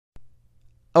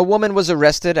A woman was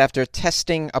arrested after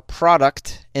testing a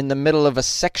product in the middle of a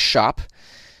sex shop,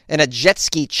 and a jet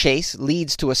ski chase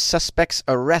leads to a suspect's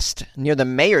arrest near the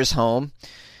mayor's home,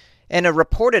 and a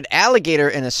reported alligator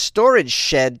in a storage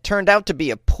shed turned out to be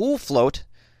a pool float.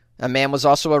 A man was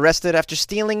also arrested after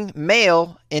stealing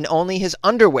mail in only his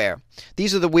underwear.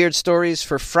 These are the weird stories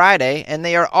for Friday, and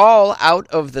they are all out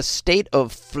of the state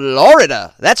of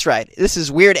Florida. That's right. This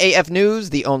is Weird AF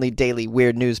News, the only daily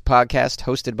weird news podcast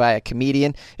hosted by a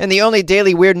comedian, and the only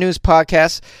daily weird news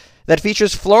podcast that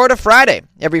features Florida Friday.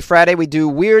 Every Friday we do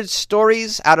weird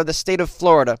stories out of the state of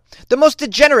Florida, the most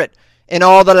degenerate in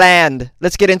all the land.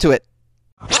 Let's get into it.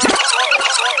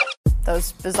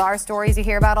 Those bizarre stories you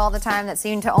hear about all the time that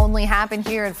seem to only happen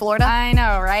here in Florida. I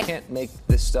know, right? Can't make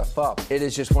this stuff up. It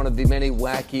is just one of the many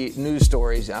wacky news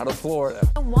stories out of Florida.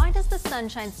 Why does the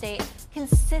Sunshine State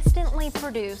consistently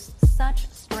produce such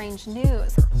strange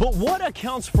news? But what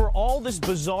accounts for all this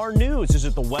bizarre news? Is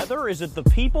it the weather? Is it the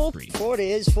people? Florida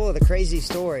is full of the crazy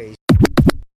stories.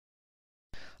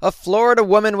 A Florida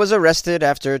woman was arrested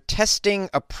after testing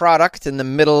a product in the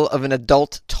middle of an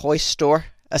adult toy store.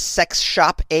 A sex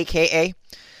shop, a.k.a.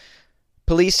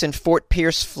 Police in Fort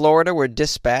Pierce, Florida, were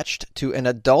dispatched to an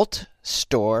adult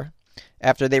store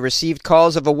after they received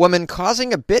calls of a woman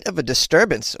causing a bit of a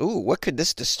disturbance. Ooh, what could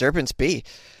this disturbance be?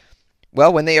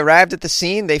 Well, when they arrived at the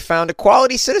scene, they found a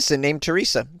quality citizen named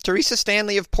Teresa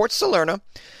Stanley of Port Salerno.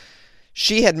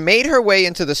 She had made her way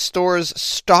into the store's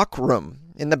stock room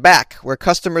in the back, where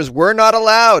customers were not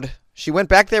allowed. She went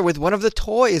back there with one of the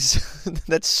toys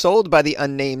that's sold by the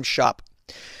unnamed shop.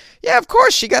 Yeah, of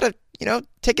course, she got to,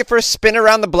 take it for a spin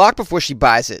around the block before she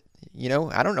buys it.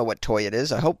 I don't know what toy it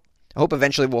is. I hope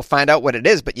eventually we'll find out what it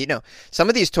is. But, some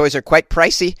of these toys are quite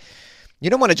pricey. You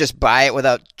don't want to just buy it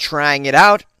without trying it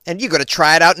out. And you got to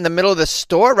try it out in the middle of the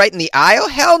store, right in the aisle?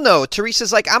 Hell no.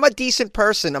 Teresa's like, I'm a decent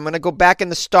person. I'm going to go back in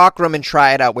the stock room and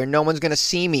try it out where no one's going to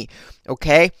see me,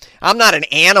 okay? I'm not an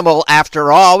animal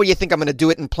after all. What do you think, I'm going to do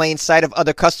it in plain sight of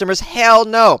other customers? Hell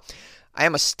no. I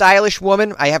am a stylish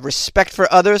woman. I have respect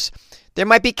for others. There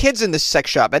might be kids in this sex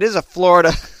shop. It is a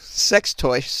Florida sex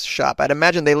toy shop. I'd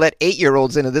imagine they let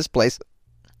 8-year-olds into this place.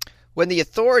 When the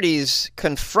authorities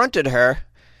confronted her,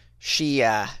 she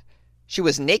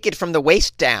was naked from the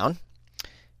waist down,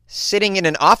 sitting in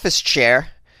an office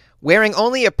chair, wearing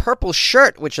only a purple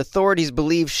shirt, which authorities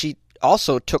believe she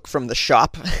also took from the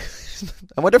shop.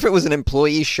 I wonder if it was an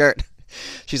employee shirt.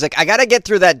 She's like, I got to get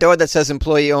through that door that says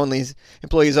employees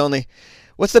only.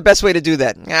 What's the best way to do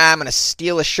that? I'm going to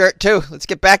steal a shirt too. Let's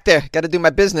get back there. Got to do my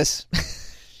business.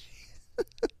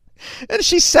 And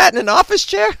she sat in an office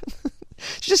chair.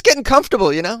 She's just getting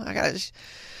comfortable,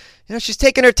 she's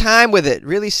taking her time with it,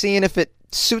 really seeing if it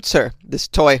suits her, this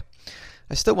toy.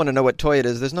 I still want to know what toy it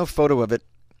is. There's no photo of it.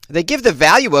 They give the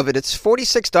value of it. It's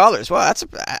 $46. Well,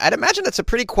 I'd imagine that's a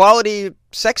pretty quality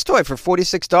sex toy for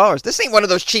 $46. This ain't one of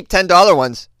those cheap $10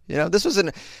 ones. This is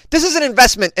an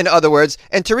investment, in other words.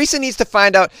 And Teresa needs to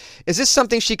find out, is this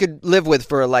something she could live with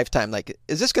for a lifetime? Like,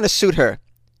 is this going to suit her?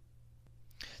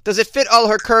 Does it fit all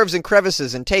her curves and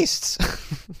crevices and tastes?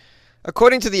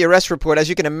 According to the arrest report, as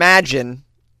you can imagine,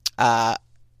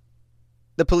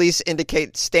 the police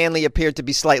indicate Stanley appeared to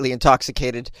be slightly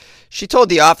intoxicated. She told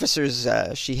the officers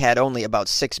she had only about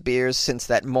 6 beers since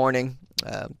that morning.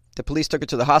 The police took her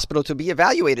to the hospital to be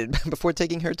evaluated before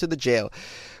taking her to the jail.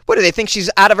 What, do they think she's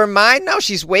out of her mind? No,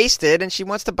 she's wasted and she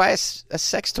wants to buy a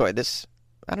sex toy. This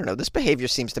behavior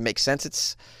seems to make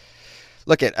sense.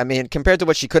 Compared to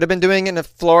what she could have been doing in a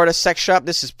Florida sex shop,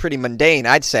 this is pretty mundane,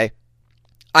 I'd say.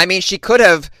 She could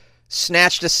have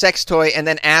snatched a sex toy and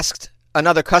then asked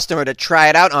another customer to try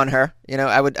it out on her.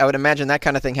 I would imagine that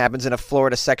kind of thing happens in a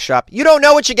Florida sex shop. You don't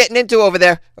know what you're getting into over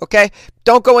there, okay?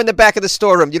 Don't go in the back of the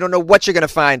storeroom. You don't know what you're going to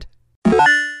find.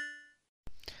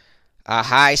 A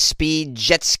high-speed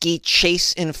jet ski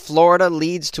chase in Florida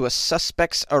leads to a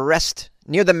suspect's arrest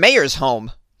near the mayor's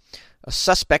home. A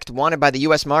suspect wanted by the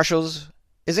U.S. Marshals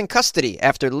is in custody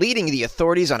after leading the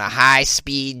authorities on a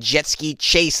high-speed jet ski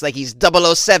chase like he's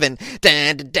 007.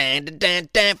 Dun, dun, dun, dun, dun,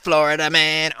 dun, Florida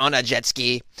man on a jet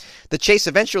ski. The chase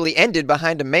eventually ended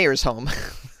behind a mayor's home.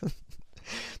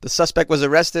 The suspect was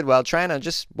arrested while trying to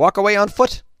just walk away on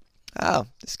foot. Oh,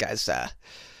 this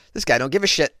guy don't give a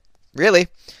shit. Really?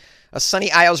 A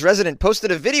Sunny Isles resident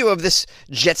posted a video of this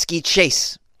jet ski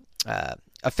chase.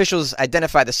 Officials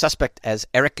identify the suspect as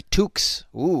Eric Tukes.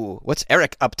 Ooh, what's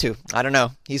Eric up to? I don't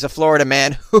know. He's a Florida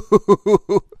man.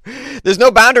 There's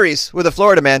no boundaries with a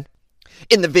Florida man.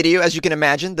 In the video, as you can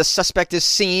imagine, the suspect is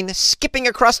seen skipping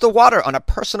across the water on a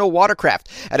personal watercraft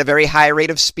at a very high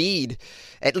rate of speed.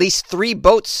 At least 3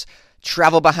 boats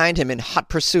travel behind him in hot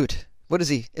pursuit. What is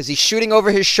he? Is he shooting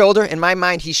over his shoulder? In my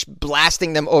mind, he's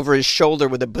blasting them over his shoulder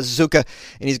with a bazooka,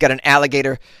 and he's got an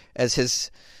alligator as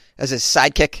his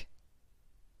sidekick.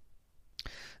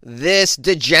 This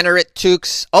degenerate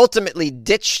Tukes ultimately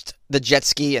ditched the jet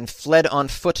ski and fled on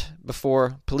foot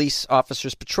before police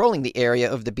officers patrolling the area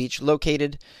of the beach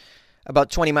located about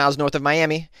 20 miles north of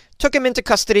Miami took him into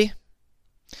custody.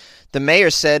 The mayor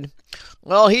said,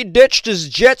 "Well, he ditched his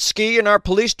jet ski and our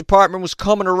police department was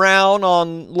coming around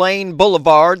on Lane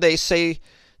Boulevard. They say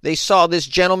they saw this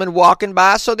gentleman walking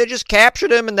by, so they just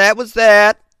captured him and that was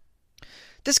that."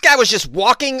 This guy was just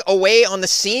walking away on the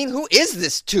scene. Who is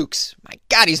this Tukes? My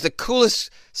God, he's the coolest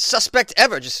suspect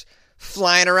ever. Just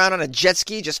flying around on a jet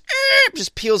ski, just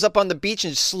peels up on the beach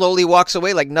and slowly walks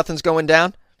away like nothing's going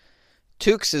down.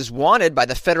 Tukes is wanted by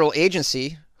the federal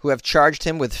agency, who have charged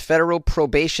him with federal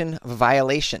probation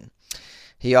violation.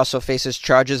 He also faces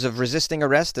charges of resisting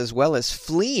arrest as well as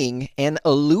fleeing and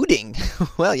eluding.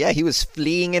 Well, yeah, he was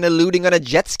fleeing and eluding on a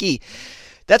jet ski.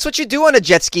 That's what you do on a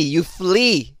jet ski. You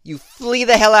flee. You flee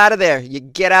the hell out of there. You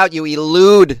get out, you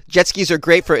elude. Jet skis are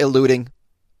great for eluding.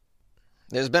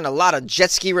 There's been a lot of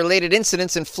jet ski related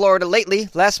incidents in Florida lately.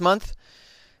 Last month,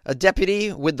 a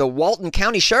deputy with the Walton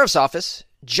County Sheriff's Office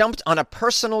jumped on a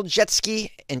personal jet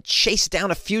ski and chased down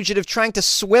a fugitive trying to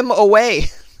swim away.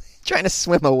 Trying to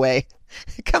swim away.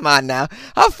 Come on now.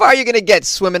 How far are you going to get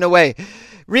swimming away?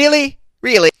 Really?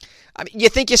 Really? I mean, you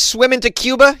think you're swimming to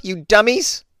Cuba, you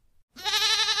dummies?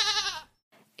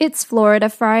 It's Florida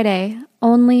Friday,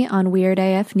 only on Weird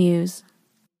AF News.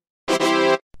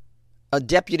 A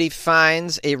deputy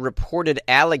finds a reported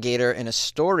alligator in a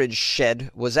storage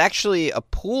shed was actually a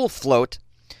pool float.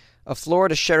 A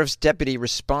Florida sheriff's deputy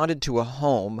responded to a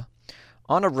home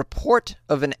on a report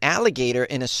of an alligator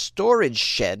in a storage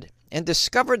shed and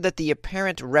discovered that the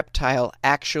apparent reptile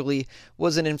actually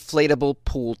was an inflatable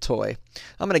pool toy.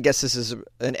 I'm going to guess this is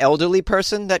an elderly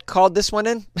person that called this one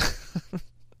in.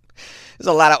 There's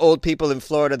a lot of old people in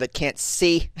Florida that can't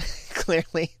see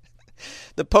clearly.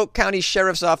 The Polk County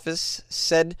Sheriff's Office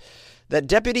said that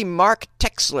Deputy Mark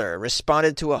Texler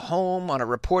responded to a home on a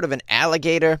report of an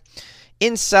alligator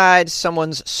inside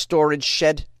someone's storage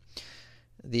shed.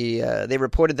 They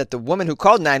reported that the woman who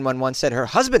called 911 said her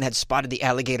husband had spotted the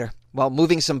alligator while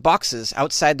moving some boxes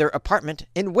outside their apartment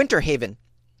in Winter Haven.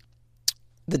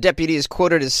 The deputy is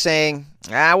quoted as saying,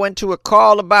 "I went to a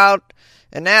call about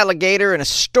an alligator in a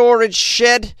storage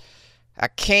shed. I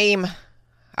came,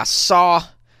 I saw,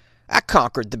 I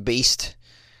conquered the beast.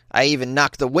 I even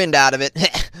knocked the wind out of it."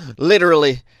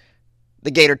 Literally,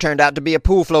 the gator turned out to be a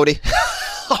pool floaty.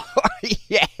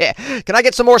 Yeah. Can I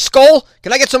get some more skull?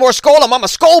 I'm on my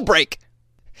skull break.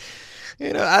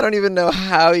 You know, I don't even know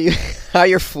how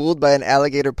you're fooled by an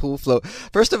alligator pool float.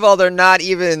 First of all, they're not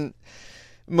even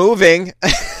moving.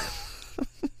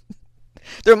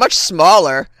 They're much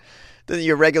smaller than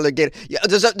your regular gator.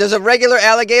 Does a regular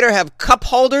alligator have cup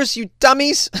holders, you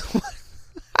dummies?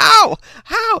 How?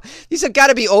 These have got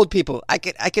to be old people. I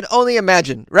can only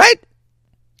imagine, right?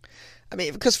 I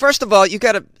mean, because first of all, you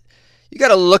got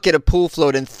to look at a pool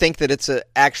float and think that it's an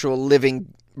actual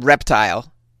living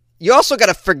reptile. You also got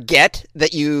to forget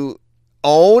that you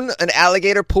own an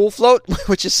alligator pool float,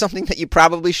 which is something that you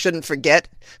probably shouldn't forget.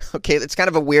 Okay, that's kind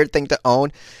of a weird thing to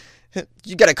own.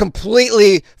 You got to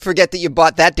completely forget that you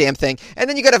bought that damn thing. And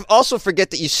then you got to also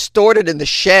forget that you stored it in the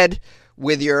shed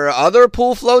with your other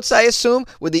pool floats, I assume,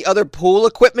 with the other pool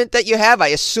equipment that you have. I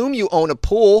assume you own a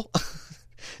pool.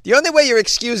 The only way you're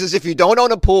excused is if you don't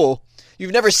own a pool.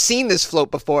 You've never seen this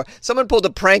float before. Someone pulled a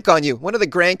prank on you. One of the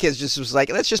grandkids just was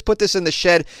like, let's just put this in the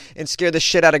shed and scare the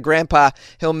shit out of Grandpa.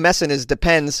 He'll mess in his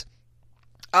Depends.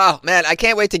 Oh, man, I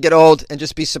can't wait to get old and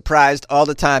just be surprised all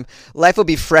the time. Life will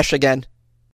be fresh again.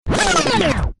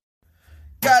 Got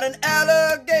an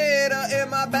alligator in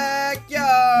my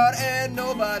backyard and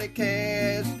nobody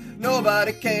cares.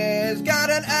 Nobody cares.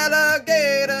 Got an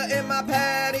alligator in my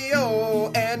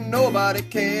patio and nobody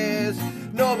cares.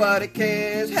 Nobody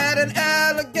cares. Had an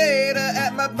alligator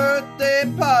at my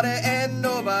birthday party and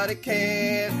nobody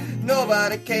cared.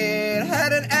 Nobody cared.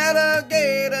 Had an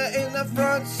alligator in the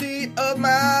front seat of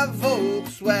my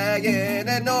Volkswagen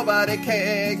and nobody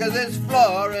cared, 'cause it's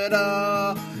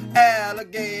Florida.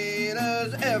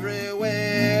 Alligators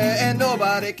everywhere and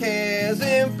nobody cares.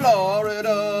 In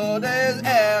Florida there's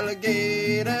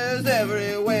alligators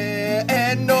everywhere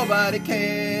and nobody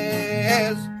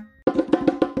cares.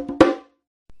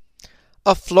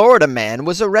 A Florida man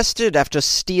was arrested after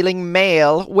stealing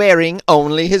mail wearing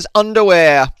only his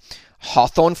underwear.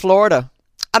 Hawthorne, Florida.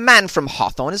 A man from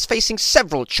Hawthorne is facing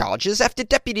several charges after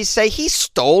deputies say he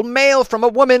stole mail from a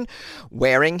woman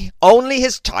wearing only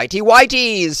his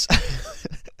tighty-whities.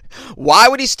 Why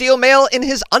would he steal mail in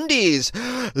his undies?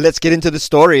 Let's get into the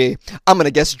story. I'm going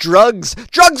to guess drugs.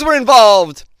 Drugs were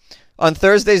involved. On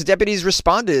Thursdays, deputies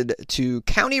responded to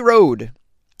County Road.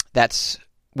 That's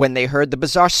when they heard the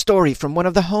bizarre story from one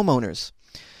of the homeowners.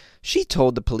 She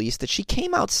told the police that she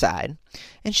came outside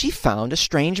and she found a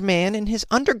strange man in his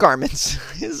undergarments.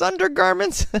 His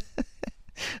undergarments?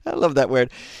 I love that word.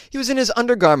 He was in his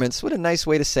undergarments. What a nice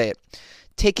way to say it.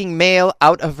 Taking mail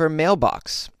out of her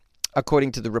mailbox,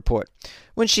 according to the report.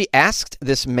 When she asked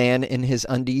this man in his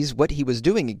undies what he was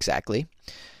doing exactly,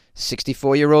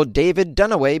 64-year-old David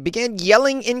Dunaway began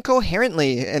yelling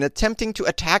incoherently and attempting to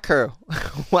attack her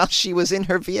while she was in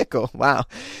her vehicle. Wow.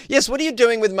 Yes, what are you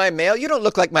doing with my mail? You don't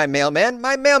look like my mailman.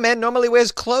 My mailman normally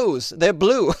wears clothes. They're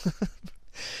blue.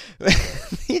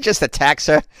 He just attacks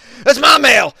her. It's my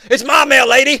mail! It's my mail,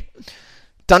 lady!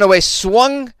 Dunaway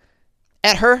swung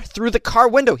at her through the car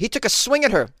window. He took a swing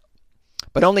at her,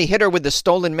 but only hit her with the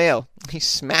stolen mail. He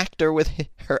smacked her with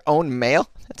her own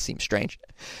mail? That seems strange.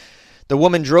 The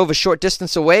woman drove a short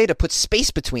distance away to put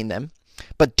space between them,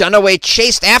 but Dunaway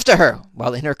chased after her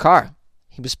while in her car.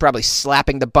 He was probably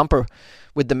slapping the bumper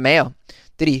with the mail.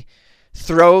 Did he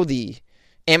throw the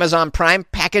Amazon Prime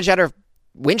package at her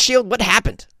windshield? What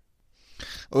happened?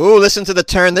 Oh, listen to the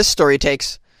turn this story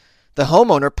takes. The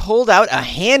homeowner pulled out a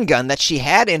handgun that she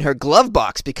had in her glove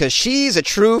box because she's a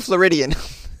true Floridian.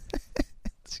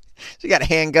 She got a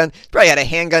handgun. Probably had a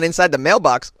handgun inside the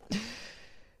mailbox.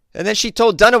 And then she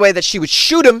told Dunaway that she would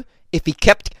shoot him if he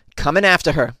kept coming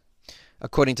after her,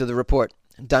 according to the report.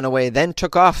 Dunaway then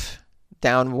took off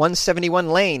down 171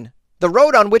 Lane, the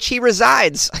road on which he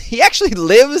resides. He actually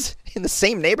lives in the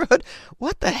same neighborhood?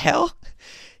 What the hell?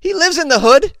 He lives in the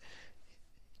hood?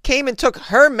 Came and took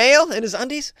her mail in his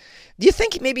undies? Do you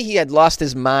think maybe he had lost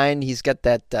his mind? He's got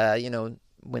that,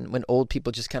 when old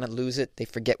people just kind of lose it, they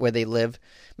forget where they live.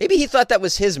 Maybe he thought that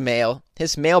was his mail,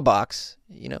 his mailbox,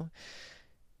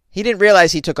 He didn't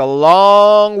realize he took a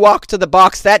long walk to the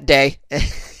box that day.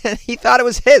 He thought it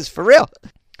was his, for real.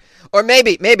 Or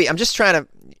maybe, I'm just trying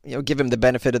to give him the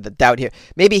benefit of the doubt here.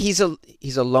 Maybe he's a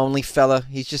lonely fella.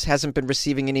 He just hasn't been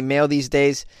receiving any mail these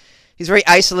days. He's very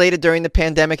isolated during the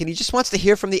pandemic, and he just wants to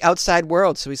hear from the outside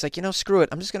world. So he's like, screw it.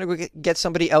 I'm just going to go get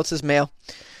somebody else's mail.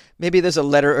 Maybe there's a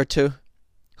letter or two.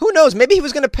 Who knows? Maybe he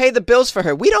was going to pay the bills for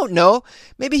her. We don't know.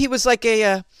 Maybe he was like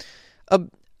the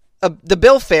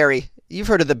bill fairy. You've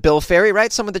heard of the bill fairy,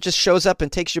 right? Someone that just shows up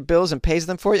and takes your bills and pays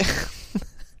them for you.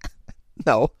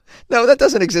 No, that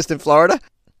doesn't exist in Florida.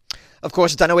 Of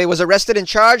course, Dunaway was arrested and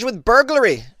charged with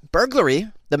burglary.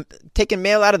 Burglary? Taking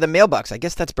mail out of the mailbox. I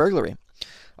guess that's burglary.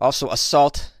 Also,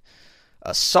 assault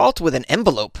with an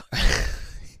envelope.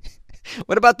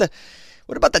 What about the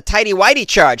tighty-whitey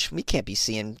charge? We can't be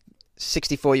seeing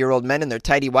 64-year-old men in their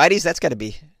tighty-whities. That's got to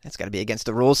be against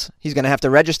the rules. He's going to have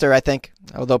to register, I think.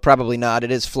 Although probably not.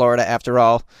 It is Florida after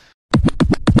all.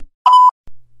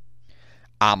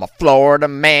 I'm a Florida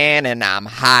man and I'm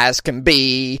high as can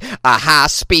be. A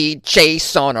high-speed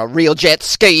chase on a real jet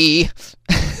ski.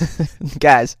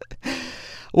 Guys,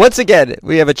 once again,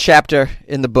 we have a chapter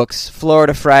in the books.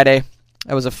 Florida Friday.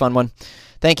 That was a fun one.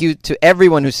 Thank you to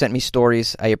everyone who sent me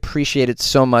stories. I appreciate it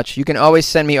so much. You can always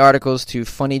send me articles to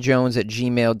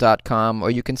funnyjones@gmail.com, or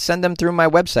you can send them through my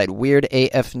website,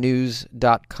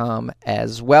 weirdafnews.com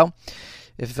as well.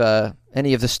 If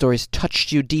any of the stories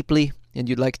touched you deeply and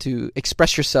you'd like to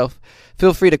express yourself,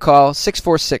 feel free to call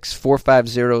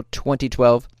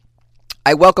 646-450-2012.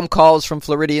 I welcome calls from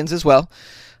Floridians as well.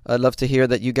 I'd love to hear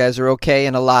that you guys are okay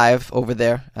and alive over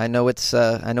there. I know it's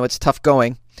tough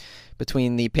going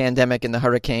between the pandemic and the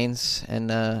hurricanes and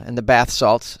the bath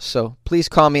salts. So please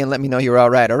call me and let me know you're all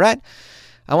right. All right?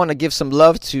 I want to give some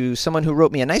love to someone who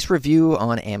wrote me a nice review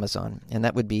on Amazon, and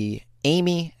that would be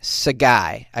Amy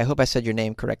Sagai. I hope I said your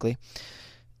name correctly.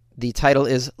 The title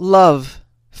is Love,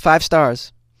 5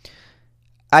 stars.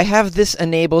 I have this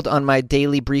enabled on my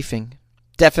daily briefing.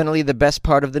 Definitely the best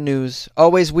part of the news.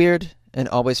 Always weird and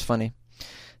always funny.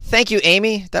 Thank you,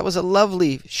 Amy. That was a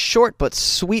lovely, short but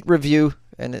sweet review,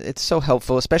 and it's so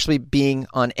helpful, especially being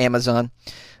on Amazon.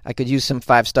 I could use some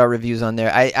 5-star reviews on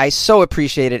there. I so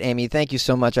appreciate it, Amy. Thank you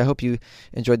so much. I hope you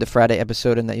enjoyed the Friday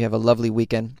episode and that you have a lovely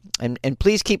weekend. And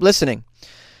please keep listening.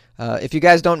 If you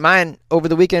guys don't mind, over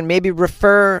the weekend, maybe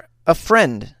refer a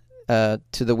friend to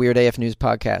the Weird AF News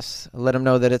podcast. Let them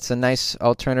know that it's a nice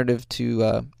alternative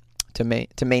to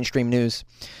mainstream news.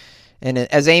 And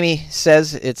as Amy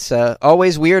says, it's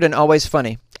always weird and always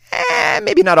funny.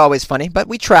 Maybe not always funny, but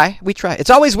we try.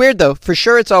 It's always weird, though. For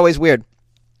sure, it's always weird.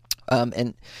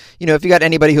 And, if you got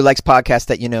anybody who likes podcasts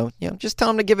that just tell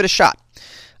them to give it a shot.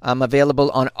 I'm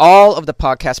available on all of the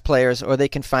podcast players, or they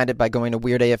can find it by going to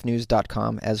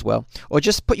weirdafnews.com as well. Or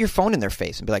just put your phone in their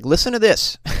face and be like, listen to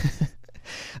this.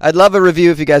 I'd love a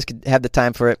review if you guys could have the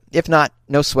time for it. If not,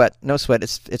 no sweat. No sweat.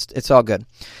 It's all good.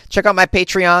 Check out my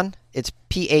Patreon. It's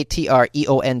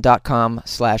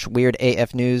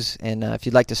patreon.com/weirdafnews. And if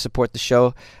you'd like to support the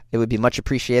show, it would be much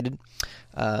appreciated.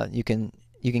 You can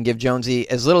give Jonesy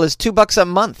as little as $2 a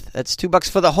month. That's $2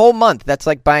 for the whole month. That's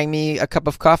like buying me a cup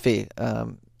of coffee.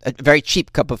 A very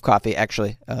cheap cup of coffee,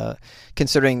 actually.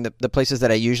 Considering the places that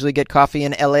I usually get coffee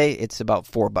in LA, it's about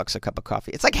 $4 a cup of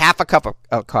coffee. It's like half a cup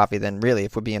of coffee then, really,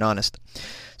 if we're being honest.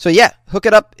 So yeah, hook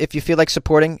it up if you feel like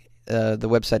supporting. The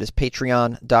website is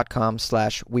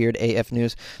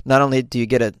patreon.com/weirdafnews. Not only do you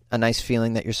get a nice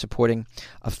feeling that you're supporting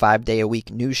a 5-day-a-week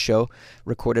news show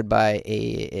recorded by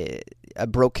a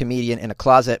broke comedian in a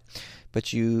closet,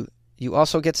 but you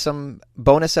also get some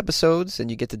bonus episodes, and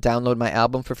you get to download my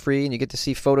album for free, and you get to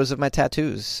see photos of my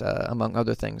tattoos, among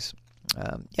other things.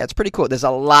 Yeah, it's pretty cool. There's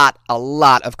a lot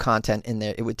of content in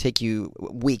there. It would take you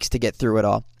weeks to get through it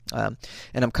all. And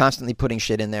I'm constantly putting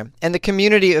shit in there. And the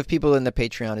community of people in the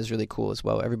Patreon is really cool as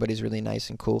well. Everybody's really nice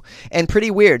and cool. And pretty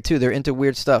weird, too. They're into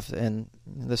weird stuff. And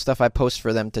the stuff I post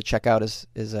for them to check out is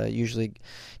usually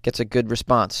gets a good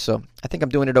response. So I think I'm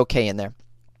doing it okay in there.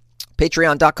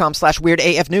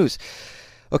 Patreon.com/weirdafnews.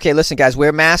 Okay, listen, guys.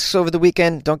 Wear masks over the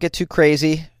weekend. Don't get too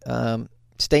crazy.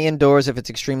 Stay indoors if it's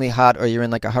extremely hot or you're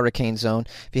in like a hurricane zone.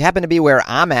 If you happen to be where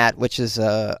I'm at, which is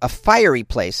a fiery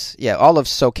place, yeah, all of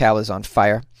SoCal is on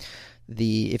fire.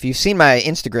 If you've seen my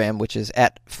Instagram, which is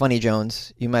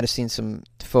 @funnyjones, you might have seen some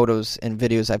photos and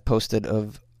videos I've posted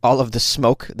of all of the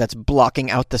smoke that's blocking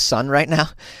out the sun right now.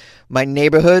 My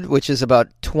neighborhood, which is about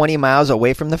 20 miles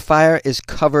away from the fire, is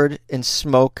covered in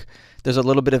smoke. There's a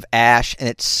little bit of ash, and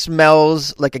it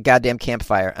smells like a goddamn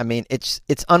campfire. I mean, it's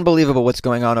unbelievable what's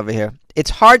going on over here.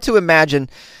 It's hard to imagine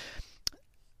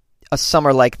a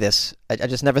summer like this. I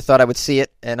just never thought I would see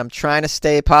it, and I'm trying to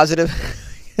stay positive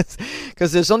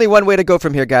because there's only one way to go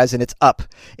from here, guys, and it's up.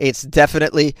 It's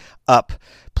definitely up.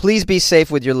 Please be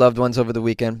safe with your loved ones over the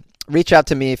weekend. Reach out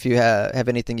to me if you have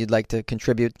anything you'd like to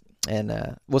contribute, and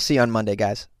we'll see you on Monday,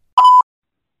 guys.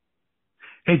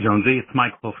 Hey, Jonesy, it's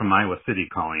Michael from Iowa City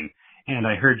calling. And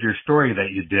I heard your story that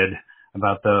you did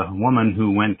about the woman who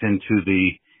went into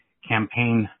the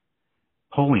campaign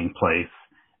polling place,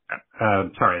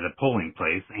 the polling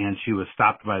place, and she was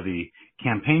stopped by the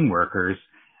campaign workers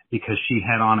because she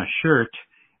had on a shirt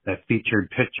that featured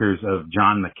pictures of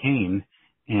John McCain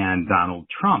and Donald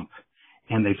Trump.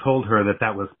 And they told her that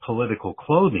that was political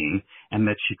clothing and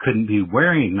that she couldn't be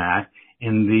wearing that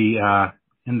in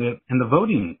the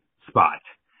voting spot.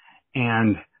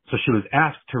 And so she was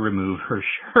asked to remove her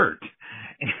shirt.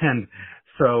 And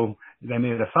so they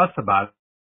made a fuss about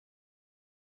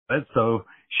it. So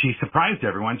she surprised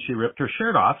everyone. She ripped her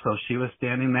shirt off. So she was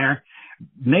standing there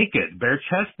naked,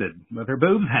 bare-chested, with her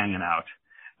boobs hanging out.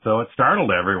 So it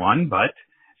startled everyone, but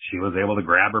she was able to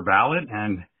grab her ballot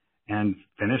and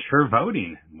finish her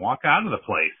voting and walk out of the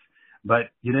place. But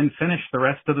you didn't finish the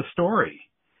rest of the story.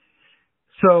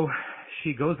 So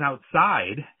she goes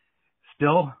outside,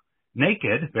 still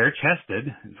naked,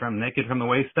 bare-chested, naked from the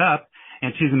waist up,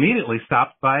 and she's immediately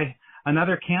stopped by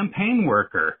another campaign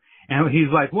worker. And he's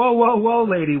like, whoa,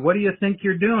 lady, what do you think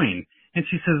you're doing? And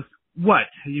she says, what,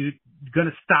 are you going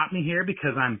to stop me here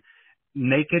because I'm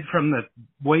naked from the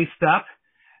waist up?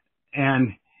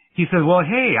 And he says, well,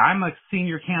 hey, I'm a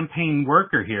senior campaign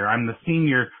worker here. I'm the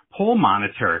senior poll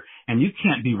monitor, and you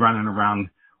can't be running around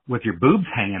with your boobs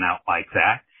hanging out like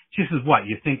that. She says, what,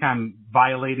 you think I'm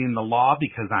violating the law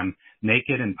because I'm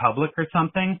naked in public or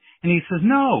something? And he says,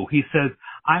 no. He says,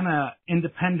 I'm an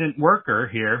independent worker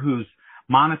here who's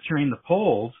monitoring the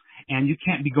polls, and you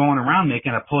can't be going around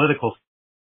making a political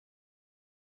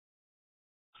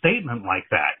statement like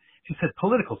that. She said,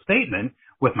 political statement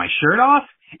with my shirt off?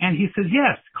 And he says,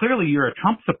 yes, clearly you're a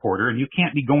Trump supporter and you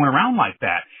can't be going around like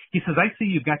that. He says, I see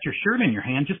you've got your shirt in your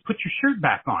hand. Just put your shirt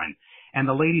back on. And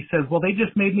the lady says, well, they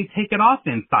just made me take it off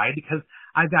inside because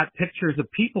I've got pictures of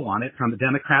people on it from the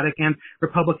Democratic and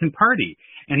Republican Party.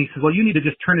 And he says, well, you need to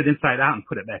just turn it inside out and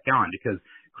put it back on because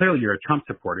clearly you're a Trump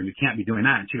supporter and you can't be doing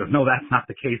that. And she goes, no, that's not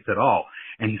the case at all.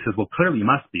 And he says, well, clearly you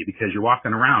must be because you're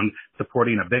walking around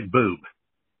supporting a big boob.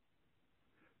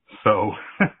 So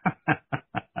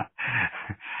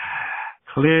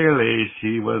clearly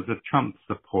she was a Trump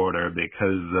supporter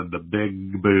because of the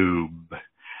big boob.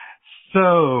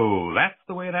 So that's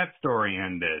the way that story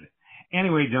ended.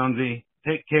 Anyway, Jonesy,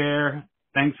 take care.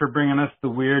 Thanks for bringing us the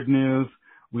weird news.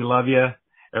 We love you.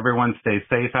 Everyone stay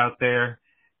safe out there.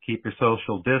 Keep your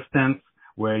social distance.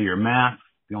 Wear your mask.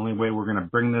 The only way we're going to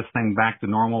bring this thing back to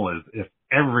normal is if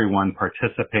everyone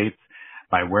participates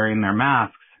by wearing their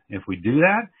masks. If we do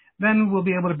that, then we'll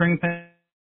be able to bring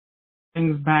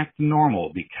things back to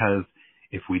normal, because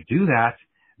if we do that,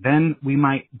 then we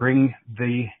might bring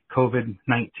the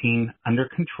COVID-19 under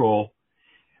control,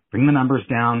 bring the numbers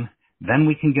down, then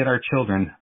we can get our children